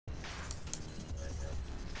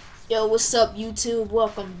Yo, what's up YouTube?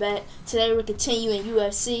 Welcome back. Today we're continuing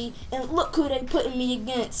UFC, and look who they putting me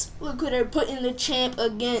against. Look who they're putting the champ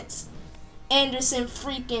against. Anderson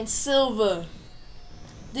freaking Silva.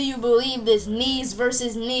 Do you believe this? Knees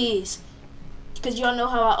versus knees. Because y'all know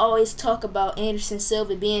how I always talk about Anderson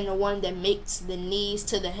Silva being the one that makes the knees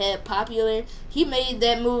to the head popular. He made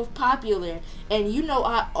that move popular. And you know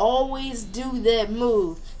I always do that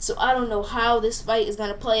move. So I don't know how this fight is going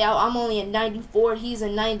to play out. I'm only a 94. He's a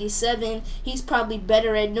 97. He's probably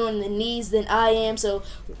better at doing the knees than I am. So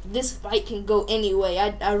this fight can go anyway.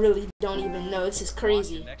 I really don't even know. This is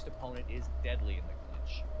crazy. Your next opponent is deadly in the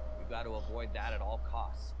clinch. You've got to avoid that at all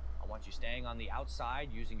costs. I want you staying on the outside,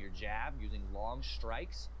 using your jab, using long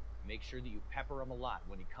strikes. Make sure that you pepper him a lot.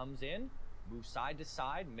 When he comes in, move side to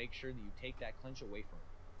side, and make sure that you take that clinch away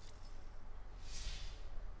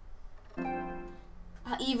from him.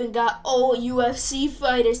 I even got old UFC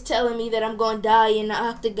fighters telling me that I'm going to die in the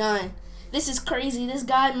octagon. This is crazy. This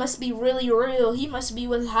guy must be really real. He must be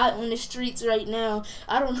what's hot on the streets right now.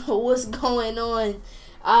 I don't know what's going on.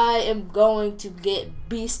 I am going to get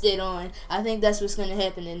beasted on. I think that's what's going to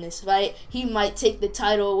happen in this fight. He might take the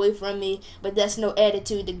title away from me, but that's no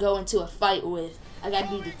attitude to go into a fight with. I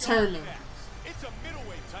got to be determined. It's a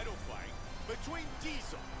middleweight title fight between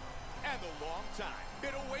Diesel and the longtime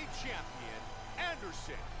middleweight champion,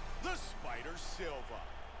 Anderson, the Spider Silva.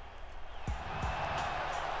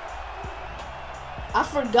 I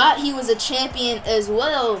forgot he was a champion as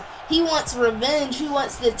well. He wants revenge. He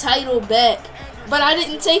wants the title back. But I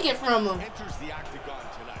didn't take it from him.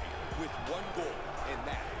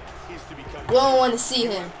 We don't want to see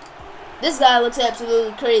him. This guy looks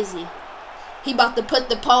absolutely crazy. He about to put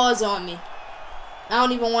the paws on me. I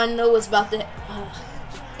don't even want to know what's about to...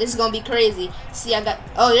 this is going to be crazy. See, I got...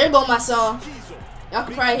 Oh, there go my song. Y'all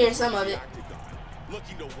can probably hear some of it.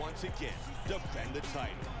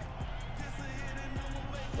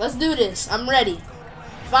 Let's do this. I'm ready.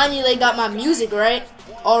 Finally, they got my music right.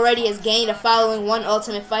 Already has gained a following, one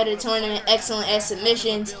Ultimate Fighter tournament, excellent at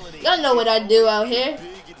submissions. Y'all know what I do out here.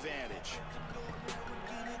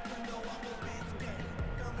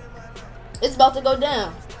 It's about to go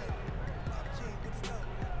down.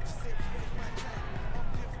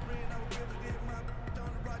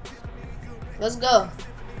 Let's go.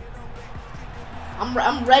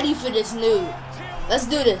 I'm ready for this nude. Let's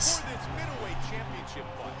do this.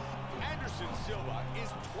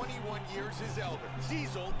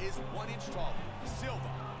 Diesel is 1 inch taller. Silva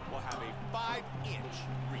will have a 5-inch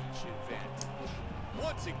reach advantage.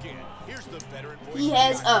 Once again, here's the veteran voice. He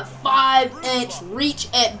has a 5-inch reach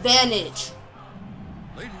advantage.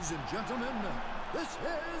 Ladies and gentlemen, this is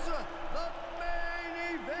the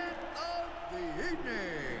main event of the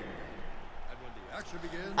evening. And when the action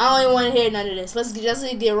begins, I don't even want to hear none of this. Let's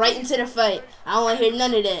just get right into the fight. I don't want to hear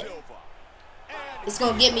none of that. It's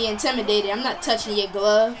going to get me intimidated. I'm not touching your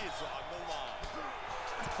glove.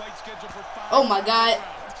 Oh my god.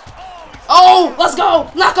 Oh, let's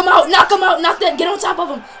go. Knock him out. Knock him out. Knock that. Get on top of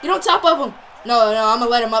him. Get on top of him. No, I'm going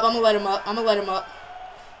to let him up. I'm going to let him up. I'm going to let him up.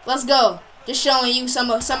 Let's go. Just showing you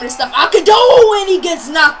some of the stuff I could do when he gets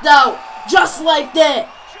knocked out. Just like that.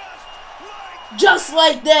 Just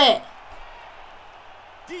like that.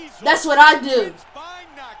 That's what I do.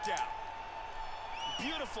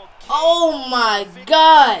 Oh my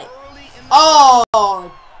god. Oh.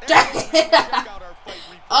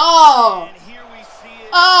 Oh.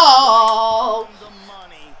 Oh.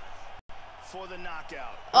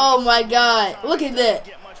 Oh my god. Look at that.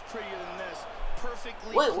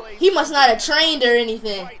 Wait, he must not have trained or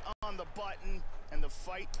anything.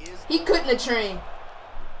 He couldn't have trained.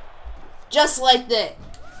 Just like that.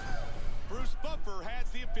 Bruce Buffer has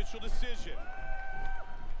the official decision.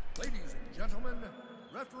 ladies and gentlemen,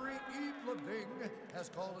 referee EP.20 has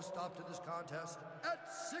called a stop to this contest at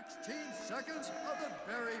 16 seconds of the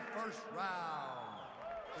very first round,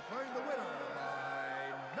 declaring the winner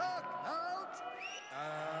by knockout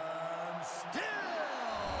and still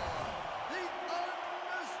the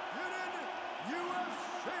undisputed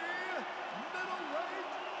UFC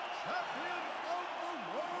middleweight champion of the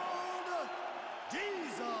world,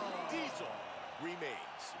 Diesel. Diesel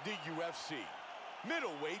remains the UFC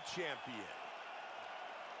middleweight champion.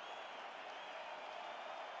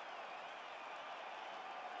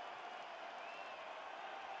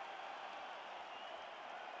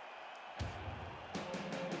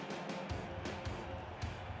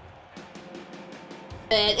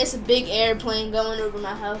 It's a big airplane going over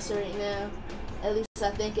my house right now. At least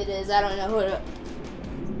I think it is. I don't know. Hold up.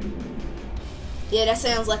 Yeah, that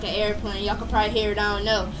sounds like an airplane. Y'all can probably hear it. I don't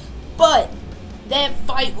know. But that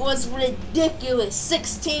fight was ridiculous.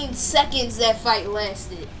 16 seconds that fight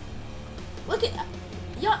lasted. look at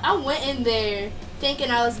y'all. I went in there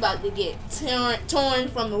thinking I was about to get torn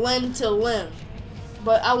from limb to limb,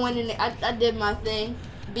 but I went in there. I did my thing,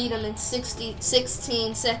 beat him in 16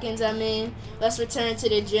 seconds. I mean, let's return to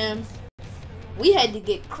the gym. We had to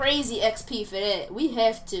get crazy XP for that. We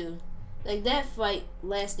have to. Like, that fight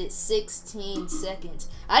lasted 16 seconds.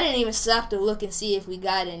 I didn't even stop to look and see if we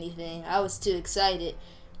got anything. I was too excited.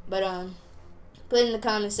 But, put in the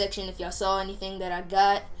comment section if y'all saw anything that I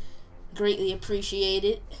got. Greatly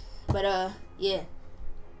appreciated. But, yeah.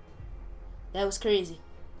 That was crazy.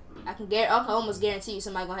 I can almost guarantee you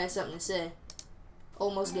somebody gonna have something to say.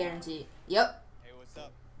 Almost guaranteed. Yep. Hey, what's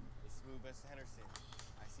up? It's Smooth Best Henderson.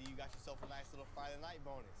 I see you got yourself a nice little Friday night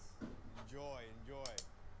bonus. Enjoy.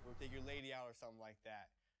 We'll take your lady out or something like that.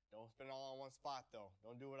 Don't spend it all on one spot, though.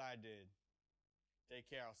 Don't do what I did. Take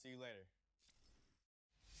care. I'll see you later.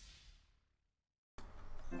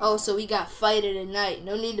 Oh, so we got fight of the night.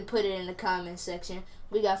 No need to put it in the comment section.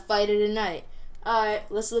 We got fight of the night. Alright,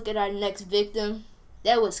 let's look at our next victim.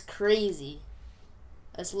 That was crazy.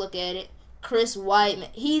 Let's look at it. Chris Weidman.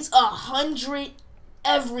 He's 100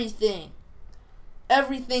 everything.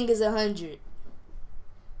 Everything is 100.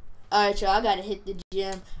 Alright, y'all. I gotta hit the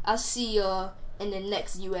gym. I'll see y'all in the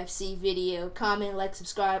next UFC video. Comment, like,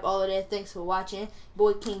 subscribe, all of that. Thanks for watching.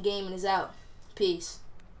 Boy King Gaming is out. Peace.